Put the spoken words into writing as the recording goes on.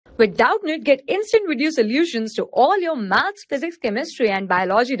With Doubtnut, get instant video solutions to all your maths, physics, chemistry, and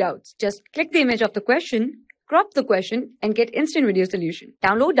biology doubts. Just click the image of the question, crop the question, and get instant video solution.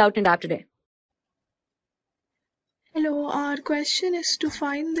 Download Doubtnut app today. Hello, our question is to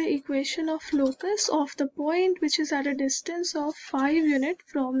find the equation of locus of the point which is at a distance of 5 units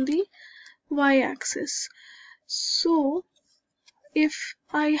from the y-axis. So, if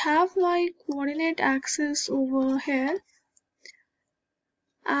I have my coordinate axis over here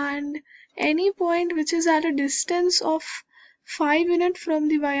and any point which is at a distance of 5 units from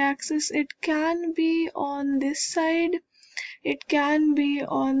the y-axis, it can be on this side, it can be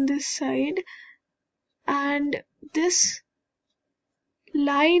on this side, and this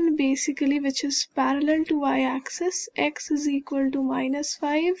line basically which is parallel to y-axis, x is equal to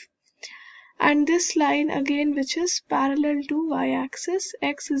 -5, and this line again which is parallel to y-axis,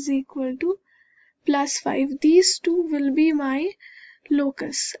 x is equal to +5. These two will be my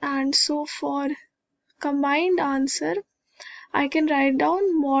locus, and so for combined answer I can write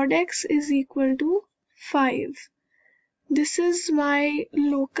down mod x is equal to 5. This is my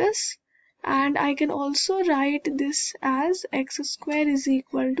locus, and I can also write this as x square is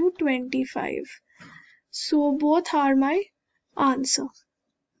equal to 25. So both are my answer.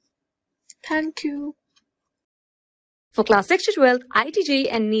 Thank you. For class 6 to 12, IIT JEE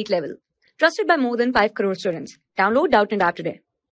and NEET level. Trusted by more than 5 crore students. Download Doubtnut app today.